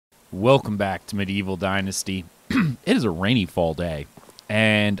Welcome back to Medieval Dynasty. It is a rainy fall day,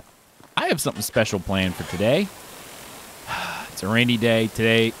 and I have something special planned for today. It's a rainy day.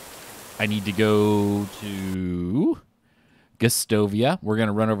 Today, I need to go to Gustovia. We're going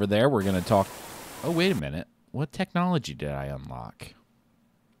to run over there. We're going to talk... Oh, wait a minute. What technology did I unlock?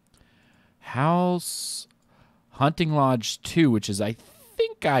 House Hunting Lodge 2, which is, I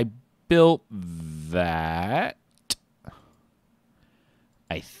think I built that.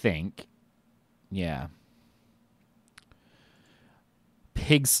 I think. Yeah.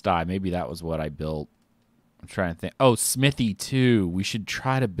 Pigsty. Maybe that was what I built. I'm trying to think. Oh, Smithy 2. We should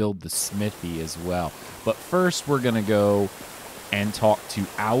try to build the Smithy as well. But first, we're going to go and talk to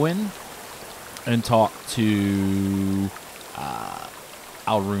Owen and talk to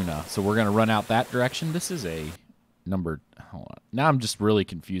Alruna. So we're going to run out that direction. This is a number. Hold on. Now I'm just really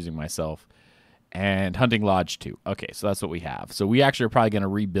confusing myself. And Hunting Lodge 2. Okay, so that's what we have. So we actually are probably going to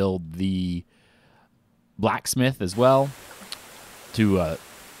rebuild the blacksmith as well to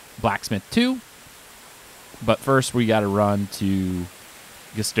blacksmith 2. But first we got to run to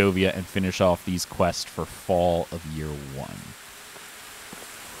Gustovia and finish off these quests for fall of year 1.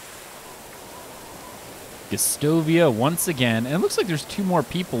 Gustovia once again. And it looks like there's 2 more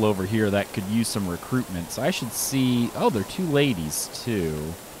people over here that could use some recruitment. So I should see... Oh, there are 2 ladies, too.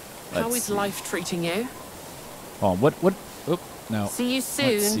 How is life treating you? Oh, what? Oh, no. See you soon.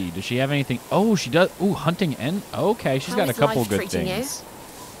 Let's see. Does she have anything? Oh, she does. Ooh, hunting and... Okay, she's got a couple good things.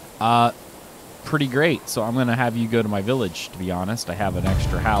 Pretty great. So I'm going to have you go to my village, to be honest. I have an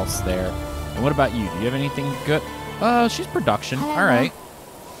extra house there. And what about you? Do you have anything good? She's production. All right.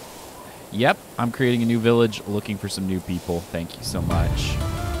 Yep, I'm creating a new village, looking for some new people. Thank you so much.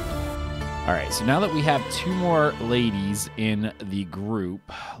 All right, so now that we have 2 more ladies in the group,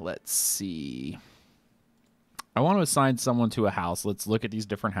 let's see. I want to assign someone to a house. Let's look at these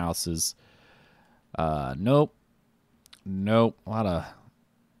different houses. Nope. Nope. A lot of...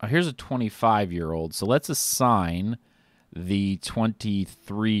 Oh, here's a 25-year-old. So let's assign the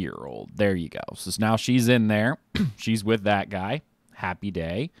 23-year-old. There you go. So now she's in there. She's with that guy. Happy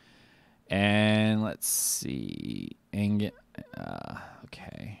day. And let's see.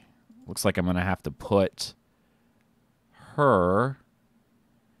 Okay. Looks like I'm going to have to put her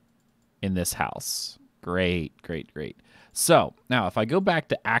in this house. Great, great, great. So, now if I go back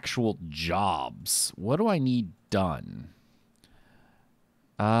to actual jobs, what do I need done?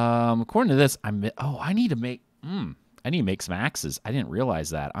 According to this, I need to make some axes. I didn't realize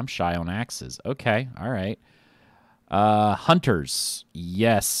that. I'm shy on axes. Okay, all right. Hunters.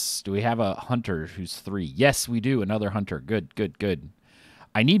 Yes. Do we have a hunter who's 3? Yes, we do. Another hunter. Good, good, good.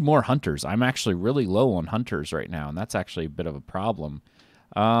 I need more hunters. I'm actually really low on hunters right now, and that's actually a bit of a problem.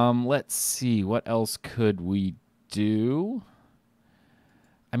 Let's see. What else could we do?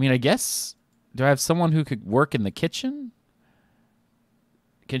 I mean, I guess... Do I have someone who could work in the kitchen?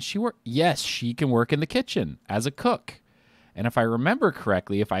 Can she work? Yes, she can work in the kitchen as a cook. And if I remember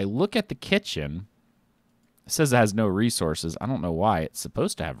correctly, if I look at the kitchen... It says it has no resources. I don't know why. It's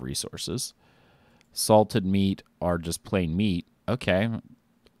supposed to have resources. Salted meat or just plain meat. Okay.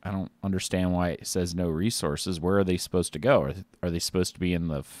 I don't understand why it says no resources. Where are they supposed to go? Are they supposed to be in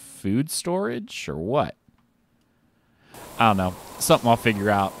the food storage or what? I don't know. Something I'll figure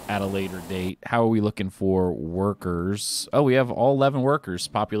out at a later date. How are we looking for workers? Oh, we have all 11 workers.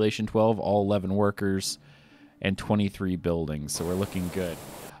 Population 12, all 11 workers, and 23 buildings. So we're looking good.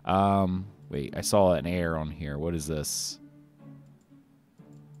 Wait, I saw an error on here. What is this?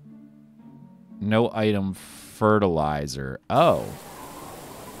 No item fertilizer. Oh.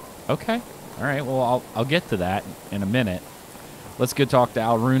 Okay. All right. Well, I'll get to that in a minute. Let's go talk to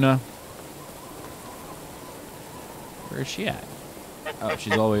Alruna. Where is she at? Oh,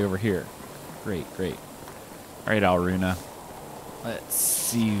 she's all the way over here. Great, great. All right, Alruna. Let's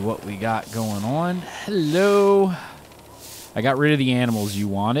see what we got going on. Hello. I got rid of the animals you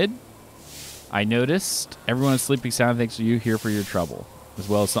wanted. I noticed everyone is sleeping sound thanks to you here for your trouble, as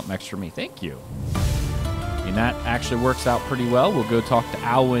well as something extra for me. Thank you. And that actually works out pretty well. We'll go talk to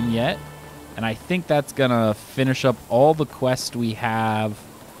Alwyn yet. And I think that's going to finish up all the quests we have.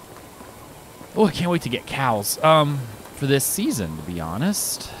 Oh, I can't wait to get cows for this season, to be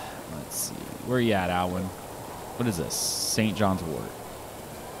honest. Let's see. Where are you at, Alwyn? What is this? St. John's Wort.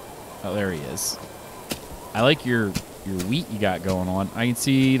 Oh, there he is. I like your wheat you got going on. I can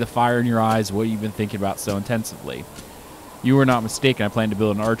see the fire in your eyes. What you've been thinking about so intensively. You were not mistaken. I plan to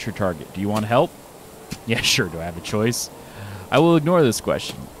build an archer target. Do you want help? Yeah, sure. Do I have a choice? I will ignore this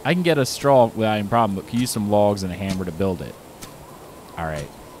question. I can get a straw without any problem, but can use some logs and a hammer to build it. All right.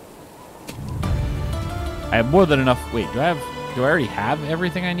 I have more than enough. Wait, do I have Do I already have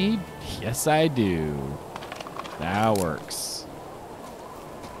everything I need? Yes, I do. That works.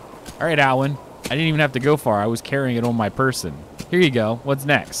 All right, Alwyn. I didn't even have to go far. I was carrying it on my person. Here you go. What's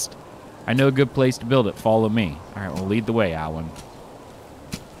next? I know a good place to build it. Follow me. All right, well, lead the way, Alwyn.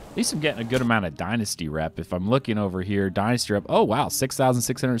 At least I'm getting a good amount of Dynasty rep. If I'm looking over here, Dynasty rep. Oh, wow,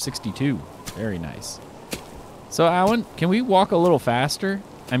 6,662. Very nice. So, Alwyn, can we walk a little faster?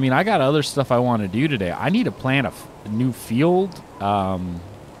 I mean, I got other stuff I want to do today. I need to plant a new field. That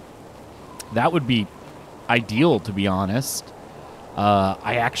would be ideal, to be honest.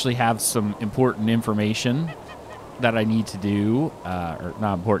 I actually have some important information that I need to do. Or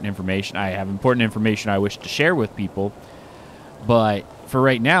not important information. I have important information I wish to share with people. But for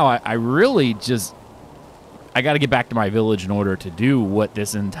right now, I really just... I got to get back to my village in order to do what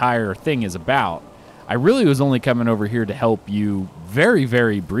this entire thing is about. I really was only coming over here to help you very,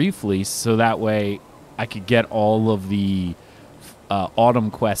 very briefly, so that way I could get all of the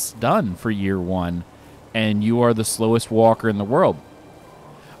autumn quests done for year 1, and you are the slowest walker in the world.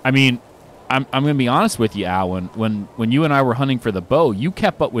 I mean, I'm going to be honest with you, Alwyn. When you and I were hunting for the bow, you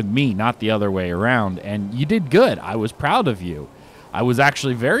kept up with me, not the other way around, and you did good. I was proud of you. I was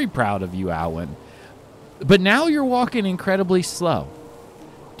actually very proud of you, Alwyn. But now you're walking incredibly slow.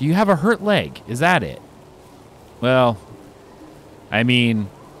 Do you have a hurt leg? Is that it? Well, I mean,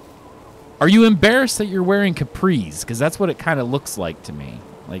 are you embarrassed that you're wearing capris? Because that's what it kind of looks like to me.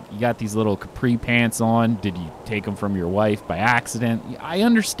 Like, you got these little capri pants on. Did you take them from your wife by accident? I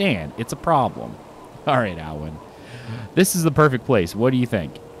understand. It's a problem. All right, Alwyn. This is the perfect place. What do you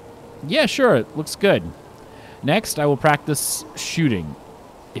think? Yeah, sure. It looks good. Next, I will practice shooting.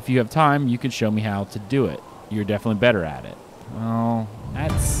 If you have time, you can show me how to do it. You're definitely better at it. Well, I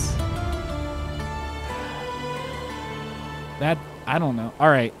don't know. All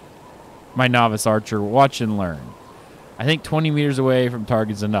right, my novice archer, watch and learn. I think 20 meters away from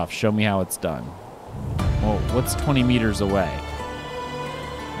target's enough. Show me how it's done. Well, what's 20 meters away?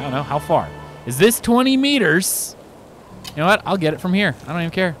 I don't know. How far? Is this 20 meters? You know what? I'll get it from here. I don't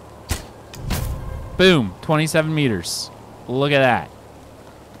even care. Boom, 27 meters. Look at that.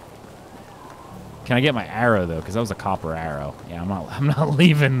 Can I get my arrow, though? Because that was a copper arrow. Yeah, I'm not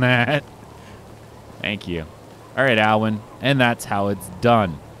leaving that. Thank you. All right, Alwyn. And that's how it's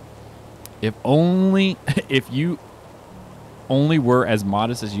done. If you only were as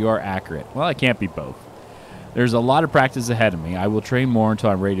modest as you are accurate. Well, I can't be both. There's a lot of practice ahead of me. I will train more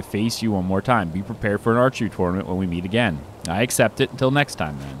until I'm ready to face you one more time. Be prepared for an archery tournament when we meet again. I accept it. Until next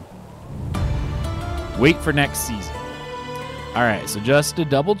time, then. Wait for next season. All right, so just to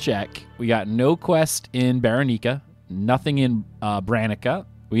double check, we got no quest in Baranika, nothing in Branica.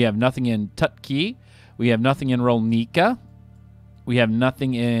 We have nothing in Tutki. We have nothing in Rolnika. We have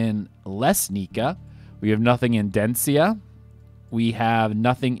nothing in Lesnika. We have nothing in Densia. We have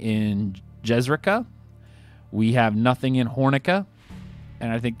nothing in Jezrika. We have nothing in Hornica.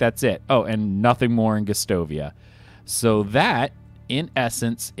 And I think that's it. Oh, and nothing more in Gustovia. So that, in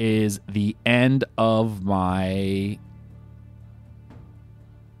essence, is the end of my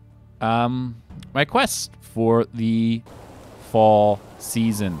my quest for the fall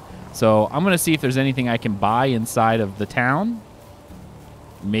season. So I'm going to see if there's anything I can buy inside of the town.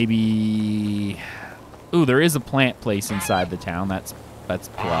 Maybe... Ooh, there is a plant place inside the town. That's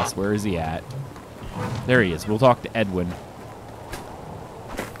plus. Where is he at? There he is. We'll talk to Edwin.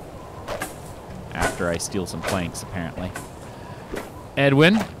 After I steal some planks, apparently.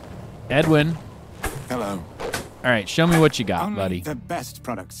 Edwin? Edwin? Hello. All right, show me what you got, Only buddy. the best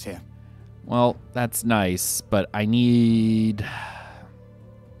products here. Well, that's nice, but I need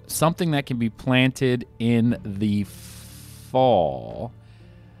something that can be planted in the fall.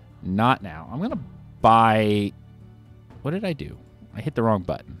 Not now. I'm going to buy... What did I do? I hit the wrong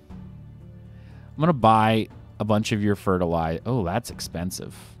button. I'm going to buy a bunch of your fertilizer. Oh, that's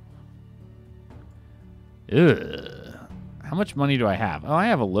expensive. Ugh. How much money do I have? Oh, I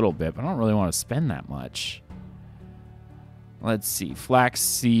have a little bit, but I don't really want to spend that much. Let's see.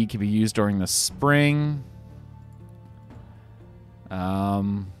 Flaxseed can be used during the spring.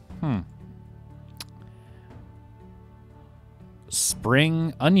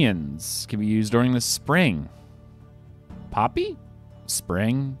 Spring onions can be used during the spring. Poppy?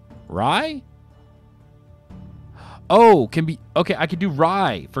 Spring? Rye? Oh, can be... Okay, I could do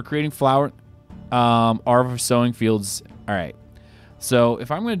rye for creating flour. Arbor sowing fields. All right. So if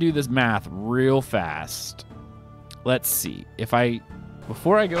I'm going to do this math real fast... Let's see. If I,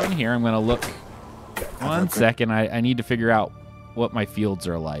 before I go in here, I'm going to look. One second. I need to figure out what my fields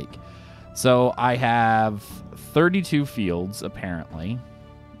are like. So I have 32 fields, apparently.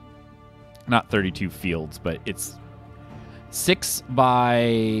 Not 32 fields, but it's 6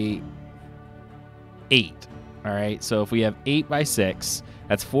 by 8. All right, so if we have 8 by 6,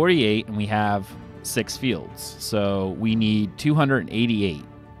 that's 48, and we have 6 fields. So we need 288.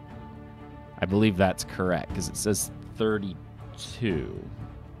 I believe that's correct because it says 32.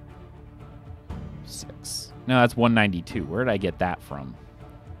 6. No, that's 192. Where did I get that from?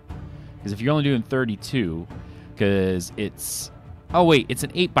 Because if you're only doing 32, because it's... Oh, wait, it's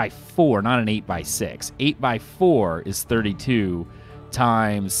an 8 by 4, not an 8 by 6. 8 by 4 is 32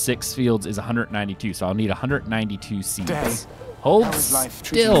 times 6 fields is 192. So I'll need 192 seeds. Dad, Hold how is life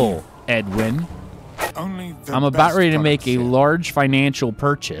treating still, Edwin. Only the I'm about best ready to make a products here. large financial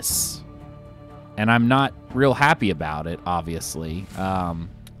purchase. And I'm not real happy about it, obviously.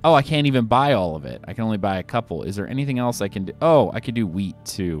 Oh, I can't even buy all of it. I can only buy a couple. Is there anything else I can do? Oh, I could do wheat,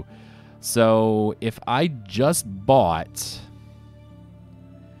 too. So if I just bought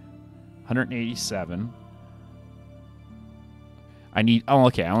 187... I need... Oh,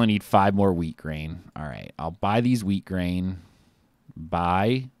 okay. I only need 5 more wheat grain. All right. I'll buy these wheat grain.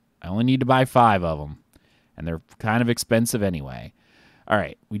 Buy... I only need to buy 5 of them. And they're kind of expensive anyway. All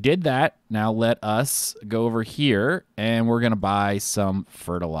right. We did that. Now let us go over here, and we're going to buy some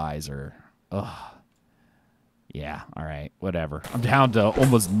fertilizer. Ugh. Yeah. All right. Whatever. I'm down to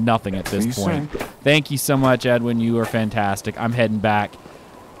almost nothing at this point. Thank you so much, Edwin. You are fantastic. I'm heading back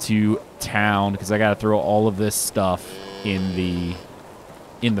to town because I got to throw all of this stuff in the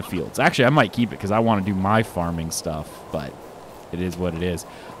fields. Actually, I might keep it because I want to do my farming stuff, but it is what it is.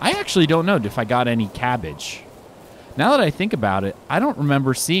 I actually don't know if I got any cabbage. Now that I think about it, I don't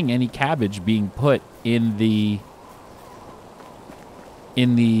remember seeing any cabbage being put in the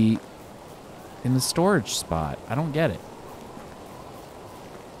storage spot. I don't get it.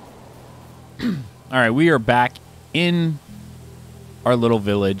 All right, we are back in our little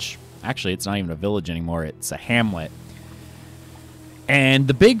village. Actually, it's not even a village anymore. It's a hamlet. And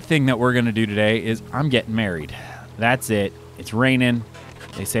the big thing that we're going to do today is I'm getting married. That's it. It's raining.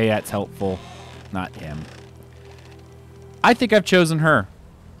 They say that's helpful. Not him. I think I've chosen her.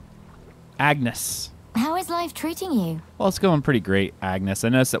 Agnes. How is life treating you? Well, it's going pretty great, Agnes. I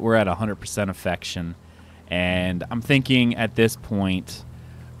noticed that we're at 100% affection. And I'm thinking at this point,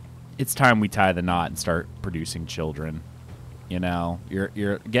 it's time we tie the knot and start producing children. You know,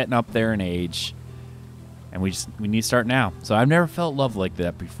 you're getting up there in age. And we need to start now. So I've never felt love like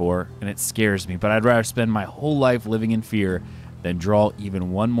that before, and it scares me. But I'd rather spend my whole life living in fear than draw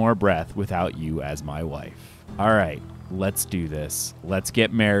even one more breath without you as my wife. All right, let's do this. Let's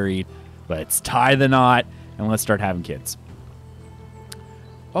get married. Let's tie the knot, and let's start having kids.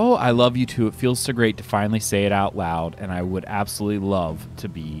 Oh, I love you too. It feels so great to finally say it out loud, and I would absolutely love to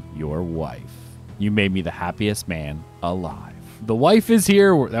be your wife. You made me the happiest man alive. The wife is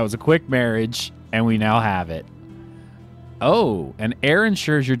here. That was a quick marriage. And we now have it. Oh, an heir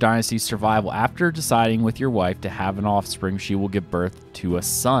ensures your dynasty's survival. After deciding with your wife to have an offspring, she will give birth to a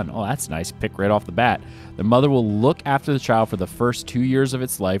son. Oh, that's nice. Pick right off the bat. The mother will look after the child for the first 2 years of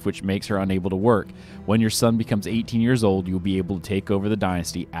its life, which makes her unable to work. When your son becomes 18 years old, you'll be able to take over the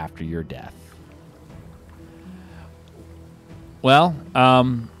dynasty after your death. Well,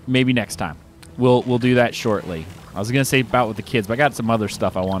 maybe next time. We'll do that shortly. I was going to say about with the kids, but I got some other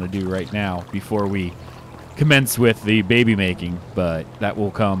stuff I want to do right now before we commence with the baby making, but that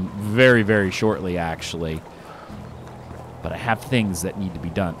will come very, very shortly, actually. But I have things that need to be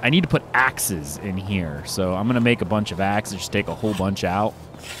done. I need to put axes in here, so I'm going to make a bunch of axes, just take a whole bunch out.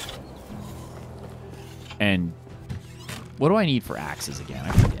 And what do I need for axes again?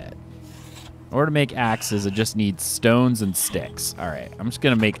 I forget. In order to make axes, I just need stones and sticks. All right, I'm just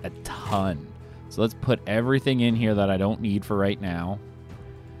going to make a ton. So let's put everything in here that I don't need for right now.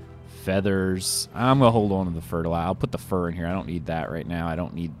 Feathers. I'm going to hold on to the fertilizer. I'll put the fur in here. I don't need that right now. I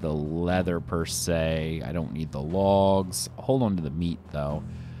don't need the leather per se. I don't need the logs. I'll hold on to the meat, though.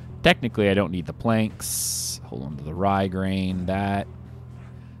 Technically, I don't need the planks. Hold on to the rye grain. That.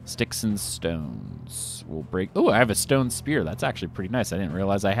 Sticks and stones. We'll break. Oh, I have a stone spear. That's actually pretty nice. I didn't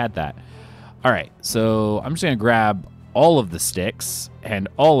realize I had that. All right. So I'm just going to grab all of the sticks and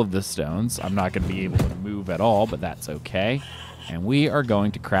all of the stones. I'm not going to be able to move at all, but that's okay. And we are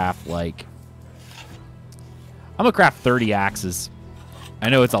going to craft I'm going to craft 30 axes. I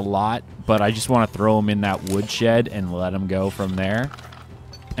know it's a lot, but I just want to throw them in that woodshed and let them go from there.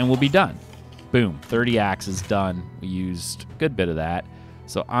 And we'll be done. Boom, 30 axes done. We used a good bit of that.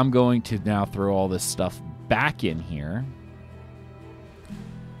 So I'm going to now throw all this stuff back in here.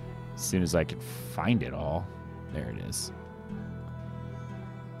 As soon as I can find it all. There it is.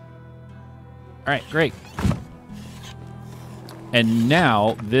 All right, great. And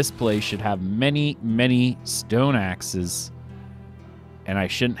now this place should have many, many stone axes and I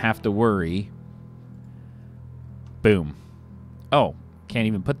shouldn't have to worry. Boom. Oh, can't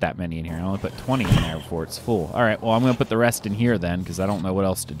even put that many in here. I only put 20 in there before it's full. All right, well, I'm going to put the rest in here then because I don't know what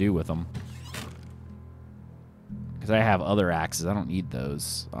else to do with them. Because I have other axes. I don't need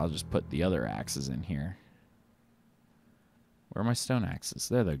those. I'll just put the other axes in here. Where are my stone axes?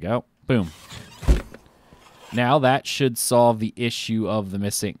 There they go. Boom. Now that should solve the issue of the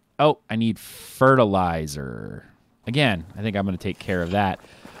missing... Oh, I need fertilizer. Again, I think I'm going to take care of that.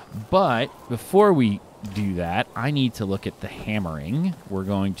 But before we do that, I need to look at the hammering. We're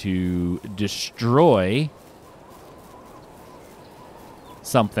going to destroy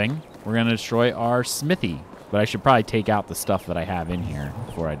something. We're going to destroy our smithy. But I should probably take out the stuff that I have in here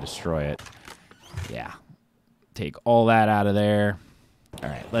before I destroy it. Yeah. Take all that out of there. All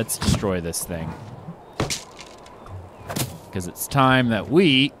right, let's destroy this thing. Because it's time that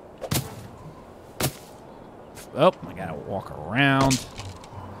we... Oh, I gotta walk around.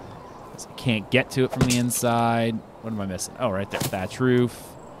 I can't get to it from the inside. What am I missing? Oh, right there. Thatch roof.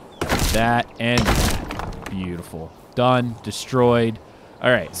 That and that. Beautiful. Done. Destroyed. All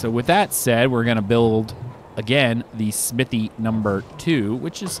right, so with that said, we're going to build, again, the smithy number 2,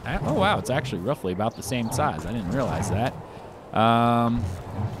 which is... Oh, wow. It's actually roughly about the same size. I didn't realize that. Wow.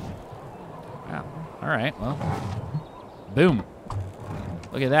 All right, well... Boom.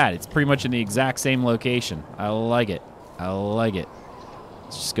 Look at that. It's pretty much in the exact same location. I like it. I like it.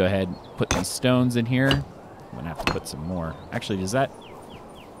 Let's just go ahead and put these stones in here. I'm going to have to put some more. Actually, does that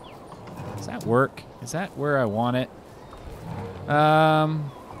work? Is that where I want it?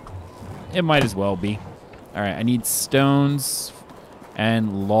 It might as well be. All right, I need stones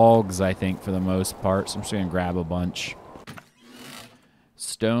and logs, I think, for the most part. So I'm just going to grab a bunch.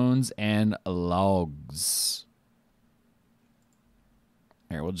 Stones and logs.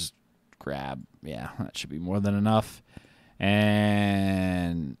 Here, we'll just grab, yeah, that should be more than enough.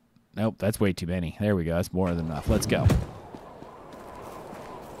 And, nope, that's way too many. There we go, that's more than enough. Let's go.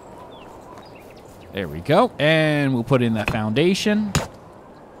 There we go. And we'll put in the foundation.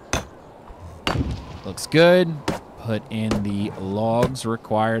 Looks good. Put in the logs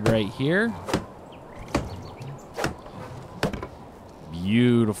required right here.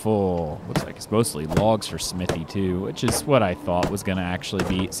 Beautiful. Looks like it's mostly logs for smithy too, which is what I thought was going to actually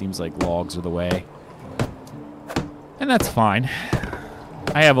be. It seems like logs are the way. And that's fine.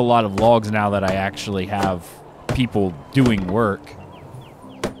 I have a lot of logs now that I actually have people doing work.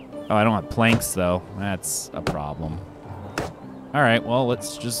 Oh, I don't have planks though. That's a problem. All right, well,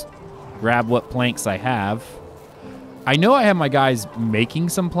 let's just grab what planks I have. I know I have my guys making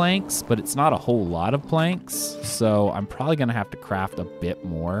some planks, but it's not a whole lot of planks, so I'm probably going to have to craft a bit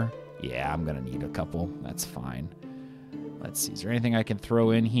more. Yeah, I'm going to need a couple. That's fine. Let's see. Is there anything I can throw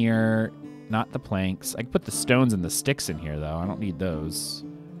in here? Not the planks. I can put the stones and the sticks in here, though. I don't need those.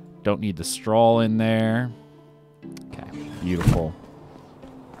 Don't need the straw in there. Okay, beautiful.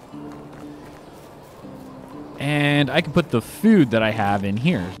 And I can put the food that I have in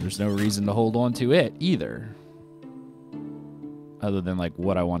here. There's no reason to hold on to it either. Other than, like,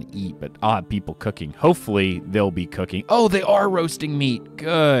 what I want to eat. But I'll have people cooking. Hopefully, they'll be cooking. Oh, they are roasting meat.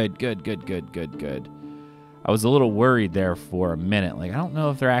 Good, good, good, good, good, good. I was a little worried there for a minute. Like, I don't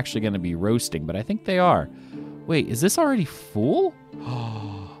know if they're actually going to be roasting, but I think they are. Wait, is this already full?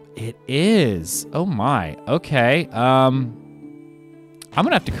 Oh, it is. Oh, my. Okay. I'm going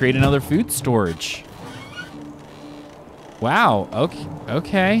to have to create another food storage. Wow. Okay.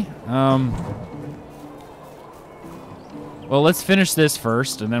 Okay. Well, let's finish this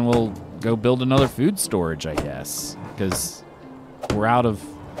first, and then we'll go build another food storage, I guess, because we're out of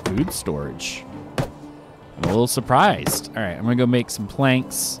food storage. I'm a little surprised. All right, I'm going to go make some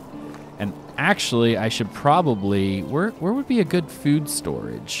planks, and actually, I should probably... Where would be a good food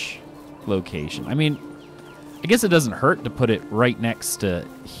storage location? I mean, I guess it doesn't hurt to put it right next to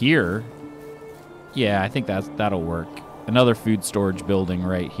here. Yeah, I think that'll work. Another food storage building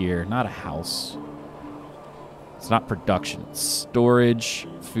right here. Not a house. It's not production. It's storage,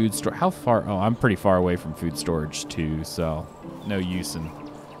 food store. How far? Oh, I'm pretty far away from food storage too, so no use in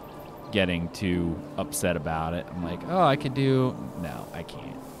getting too upset about it. I'm like, oh, I could do... No, I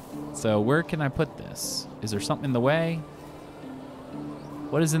can't. So where can I put this? Is there something in the way?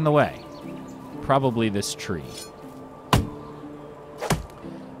 What is in the way? Probably this tree.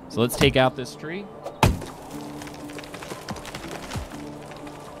 So let's take out this tree.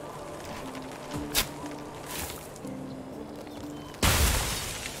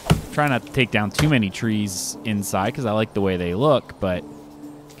 Try not to take down too many trees inside because I like the way they look, but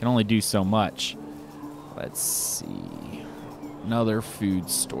can only do so much. Let's see. Another food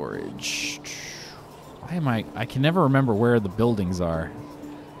storage. Why am I can never remember where the buildings are.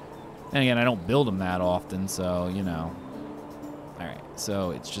 And again, I don't build them that often, so, you know. All right,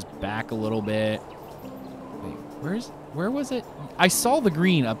 so it's just back a little bit. Wait, where was it? I saw the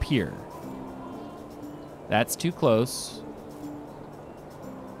green up here. That's too close.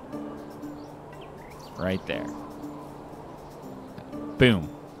 Right there. Boom.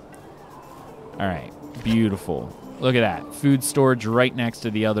 All right, beautiful. Look at that. Food storage right next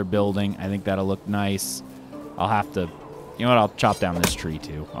to the other building. I think that'll look nice. I'll have to, you know what, I'll chop down this tree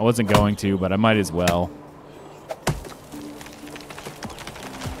too. I wasn't going to, but I might as well.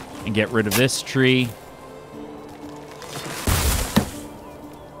 And get rid of this tree.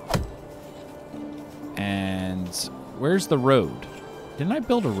 And where's the road? Didn't I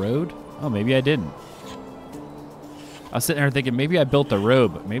build a road? Oh, maybe I didn't. I was sitting there thinking maybe I built a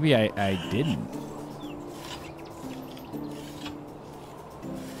road, but maybe I didn't.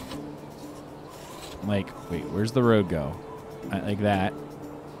 Like, wait, where's the road go? Like that.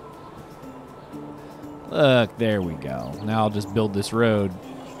 Look, there we go. Now I'll just build this road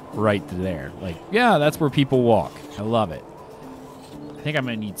right to there. Like, yeah, that's where people walk. I love it. I think I'm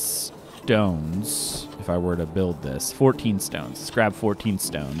going to need stones if I were to build this. 14 stones. Let's grab 14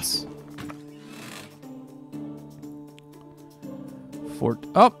 stones.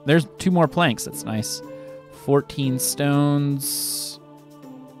 Oh, there's 2 more planks. That's nice. 14 stones.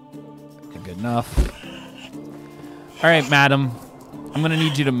 Good enough. All right, madam. I'm going to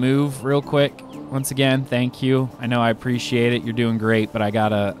need you to move real quick. Once again, thank you. I know I appreciate it. You're doing great, but I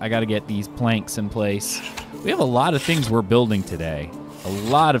gotta get these planks in place. We have a lot of things we're building today. A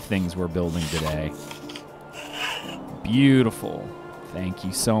lot of things we're building today. Beautiful. Thank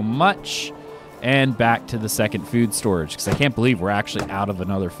you so much. And back to the second food storage, because I can't believe we're actually out of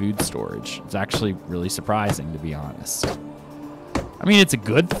another food storage. It's actually really surprising, to be honest. I mean, it's a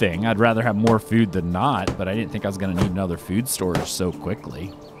good thing. I'd rather have more food than not, but I didn't think I was going to need another food storage so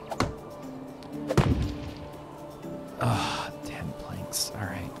quickly. 10 planks. All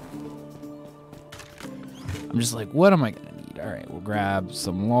right. I'm just like, what am I going to need? All right, we'll grab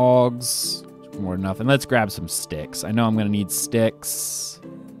some logs. More than enough. And let's grab some sticks. I know I'm going to need sticks.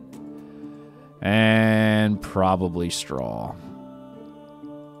 And probably straw.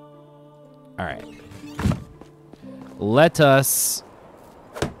 All right. Let us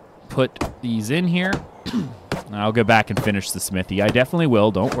put these in here. I'll go back and finish the smithy. I definitely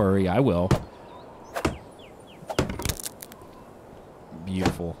will. Don't worry. I will.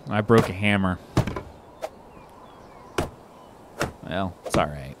 Beautiful. I broke a hammer. Well, it's all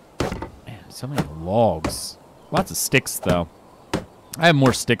right. Man, so many logs. Lots of sticks, though. I have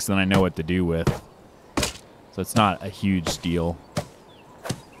more sticks than I know what to do with. So it's not a huge deal.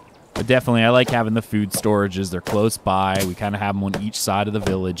 But definitely, I like having the food storages. They're close by. We kind of have them on each side of the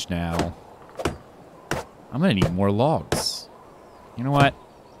village now. I'm going to need more logs. You know what?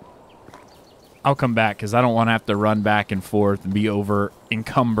 I'll come back because I don't want to have to run back and forth and be over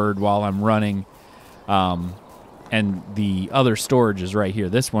encumbered while I'm running. And the other storage is right here.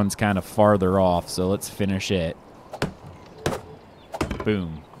 This one's kind of farther off, so let's finish it.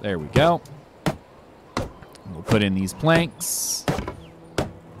 Boom. There we go. We'll put in these planks.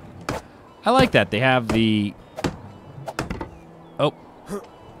 I like that. They have the... Oh.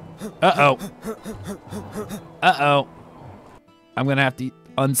 Uh-oh. Uh-oh. I'm going to have to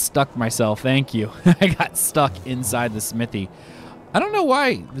unstuck myself. Thank you. I got stuck inside the smithy. I don't know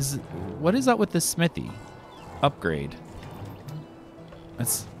why. What is up with this smithy? Upgrade.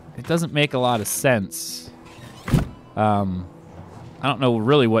 It doesn't make a lot of sense. I don't know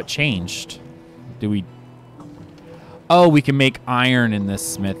really what changed. Do we... Oh, we can make iron in this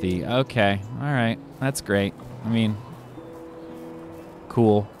smithy. Okay. All right. That's great. I mean,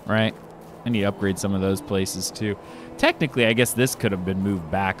 cool, right? I need to upgrade some of those places too. Technically, I guess this could have been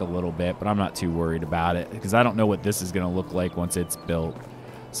moved back a little bit, but I'm not too worried about it because I don't know what this is going to look like once it's built.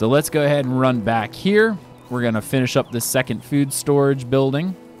 So let's go ahead and run back here. We're going to finish up this second food storage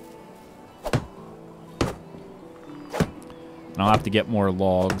building. And I'll have to get more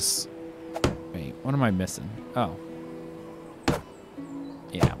logs. Wait, what am I missing? Oh.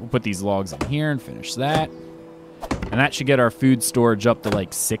 Yeah, we'll put these logs in here and finish that. And that should get our food storage up to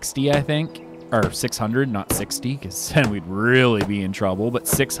like 60, I think. Or 600, not 60, because then we'd really be in trouble. But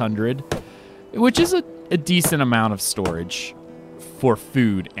 600, which is a decent amount of storage for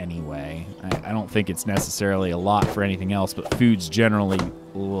food anyway. I don't think it's necessarily a lot for anything else, but food's generally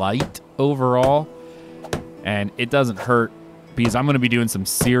light overall. And it doesn't hurt because I'm going to be doing some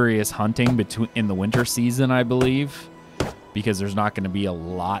serious hunting in the winter season, I believe, because there's not going to be a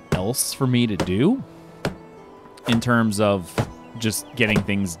lot else for me to do in terms of just getting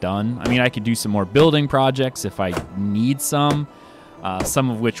things done. I mean, I could do some more building projects if I need some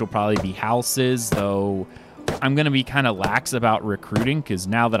of which will probably be houses, though I'm going to be kind of lax about recruiting because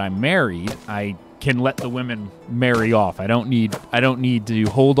now that I'm married, I can let the women marry off. I don't need to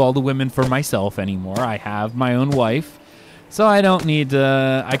hold all the women for myself anymore. I have my own wife, so I don't need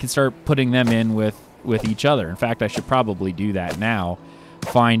to. I can start putting them in with each other. In fact, I should probably do that now.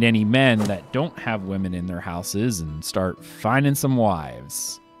 Find any men that don't have women in their houses and start finding some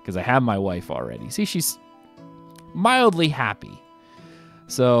wives because I have my wife already. See, she's mildly happy.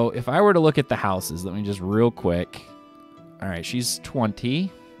 So if I were to look at the houses, let me just real quick. All right, she's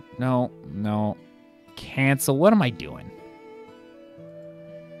 20. No. Cancel. What am I doing?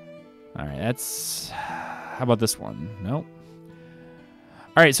 All right, that's... How about this one? Nope.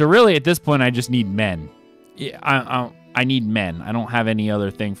 All right, so really at this point, I just need men. Yeah, I need men. I don't have any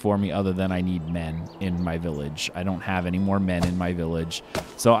other thing for me other than I need men in my village. I don't have any more men in my village.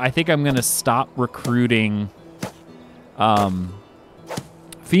 So I think I'm going to stop recruiting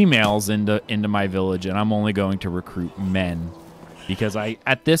females into my village, and I'm only going to recruit men. Because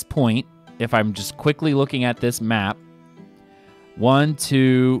at this point, if I'm just quickly looking at this map, 1,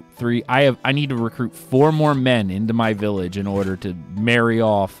 2, 3, I need to recruit 4 more men into my village in order to marry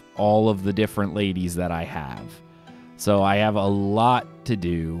off all of the different ladies that I have. So I have a lot to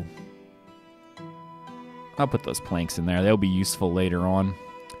do. I'll put those planks in there. They'll be useful later on.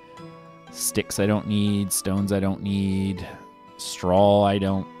 Sticks I don't need. Stones I don't need. Straw I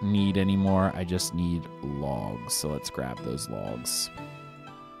don't need anymore. I just need logs. So let's grab those logs.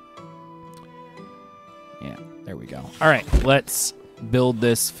 Yeah, there we go. All right, let's build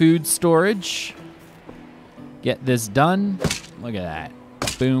this food storage. Get this done. Look at that.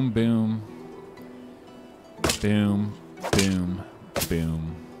 Boom, boom. Boom, boom,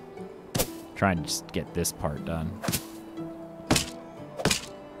 boom. Trying to just get this part done.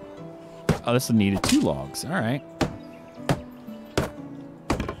 Oh, this needed 2 logs. All right.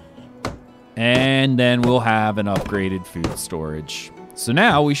 And then we'll have an upgraded food storage. So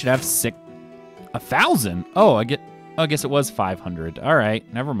now we should have 1,000. Oh, I guess it was 500. All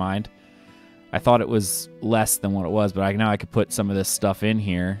right, never mind. I thought it was less than what it was, but now I could put some of this stuff in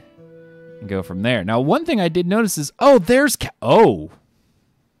here and go from there. Now, one thing I did notice is, there's oh.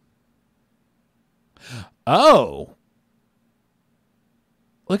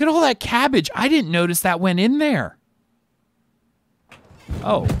 Look at all that cabbage. I didn't notice that went in there.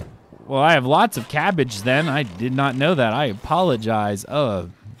 Oh. Well, I have lots of cabbage then. I did not know that. I apologize.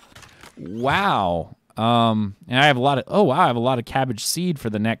 Wow. And I have a lot of, I have a lot of cabbage seed for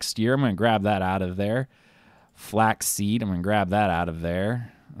the next year. I'm going to grab that out of there. Flax seed. I'm going to grab that out of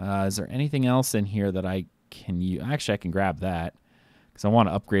there. Is there anything else in here that I can use? Actually, I can grab that because I want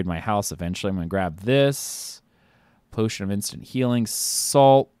to upgrade my house eventually. I'm going to grab this. Potion of instant healing.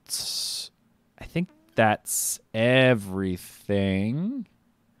 Salt. I think that's everything.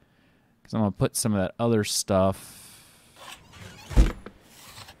 I'm going to put some of that other stuff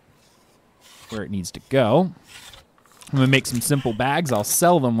where it needs to go. I'm going to make some simple bags. I'll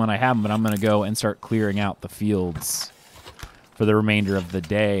sell them when I have them, but I'm going to go and start clearing out the fields for the remainder of the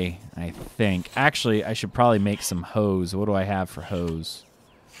day, I think. Actually, I should probably make some hose. What do I have for hose?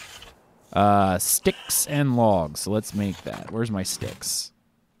 Sticks and logs. So let's make that. Where's my sticks?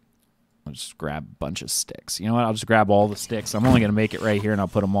 I'll just grab a bunch of sticks. You know what? I'll just grab all the sticks. I'm only going to make it right here, and I'll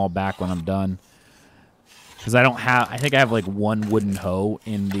put them all back when I'm done. Because I don't have... I think I have like 1 wooden hoe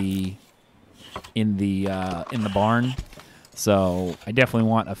in the barn. So I definitely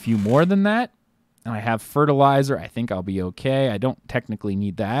want a few more than that. And I have fertilizer. I think I'll be okay. I don't technically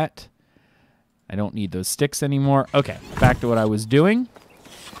need that. I don't need those sticks anymore. Okay, back to what I was doing.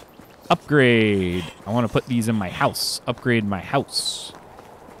 Upgrade. I want to put these in my house. Upgrade my house.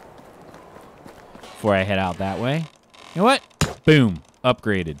 Before I head out that way. You know what? Boom.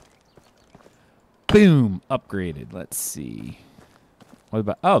 Upgraded. Boom. Upgraded. Let's see. What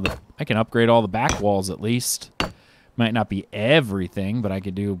about... Oh, I can upgrade all the back walls at least. Might not be everything, but I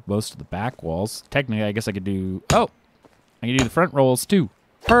could do most of the back walls. Technically, I guess I could do... Oh! I can do the front rolls, too.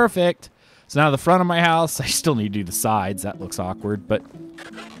 Perfect! So now the front of my house, I still need to do the sides. That looks awkward, but...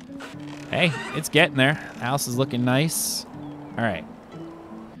 Hey, it's getting there. The house is looking nice. All right.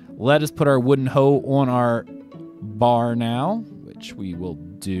 Let us put our wooden hoe on our bar now, which we will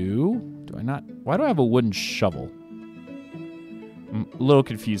do. Do I not? Why do I have a wooden shovel? I'm a little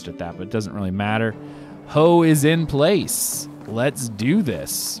confused at that, but it doesn't really matter. Hoe is in place. Let's do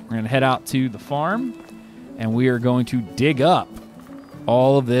this. We're going to head out to the farm, and we are going to dig up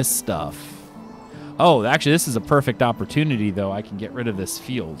all of this stuff. Oh, actually, this is a perfect opportunity, though. I can get rid of this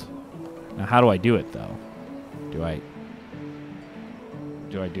field. Now, how do I do it, though? Do I...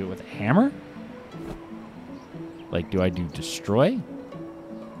 do I do it with a hammer? Like, do I do destroy?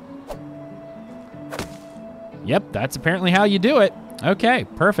 Yep, that's apparently how you do it. Okay,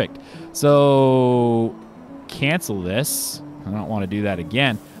 perfect. So, cancel this. I don't want to do that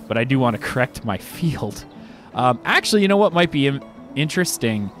again, but I do want to correct my field. Actually, you know what might be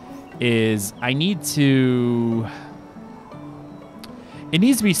interesting is I need to... It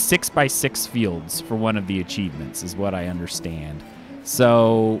needs to be 6x6 fields for one of the achievements, is what I understand.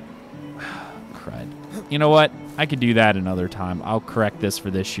 So, crud. You know what? I could do that another time. I'll correct this for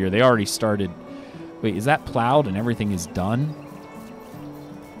this year. They already started. Wait, is that plowed and everything is done?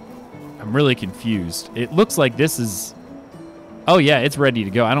 I'm really confused. It looks like this is... Oh, yeah, it's ready to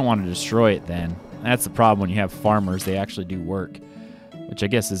go. I don't want to destroy it then. That's the problem when you have farmers. They actually do work, which I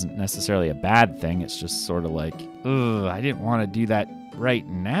guess isn't necessarily a bad thing. It's just sort of like, ugh, I didn't want to do that right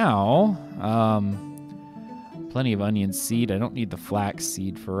now. Plenty of onion seed. I don't need the flax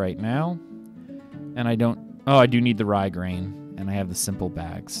seed for right now. And I don't... Oh, I do need the rye grain. And I have the simple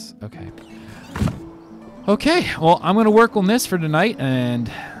bags. Okay. Okay, well, I'm going to work on this for tonight,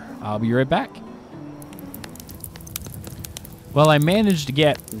 and I'll be right back. Well, I managed to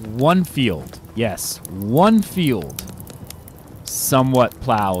get one field. Yes, one field. Somewhat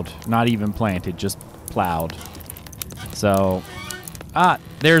plowed. Not even planted, just plowed. So,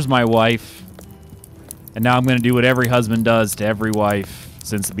 there's my wife. And now I'm going to do what every husband does to every wife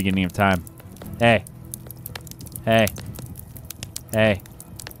since the beginning of time. Hey. Hey. Hey.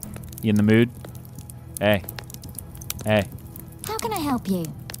 You in the mood? Hey. Hey. How can I help you?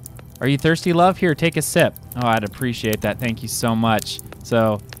 Are you thirsty, love? Here, take a sip. Oh, I'd appreciate that. Thank you so much.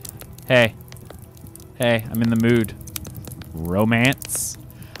 So, hey. Hey, I'm in the mood. Romance?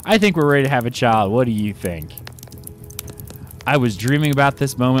 I think we're ready to have a child. What do you think? I was dreaming about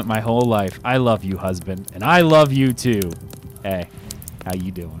this moment my whole life. I love you, husband. And I love you, too. Hey, how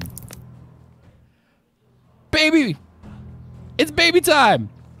you doing? Baby! It's baby time!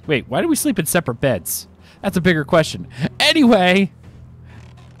 Wait, why do we sleep in separate beds? That's a bigger question. Anyway,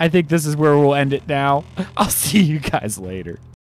 I think this is where we'll end it now. I'll see you guys later.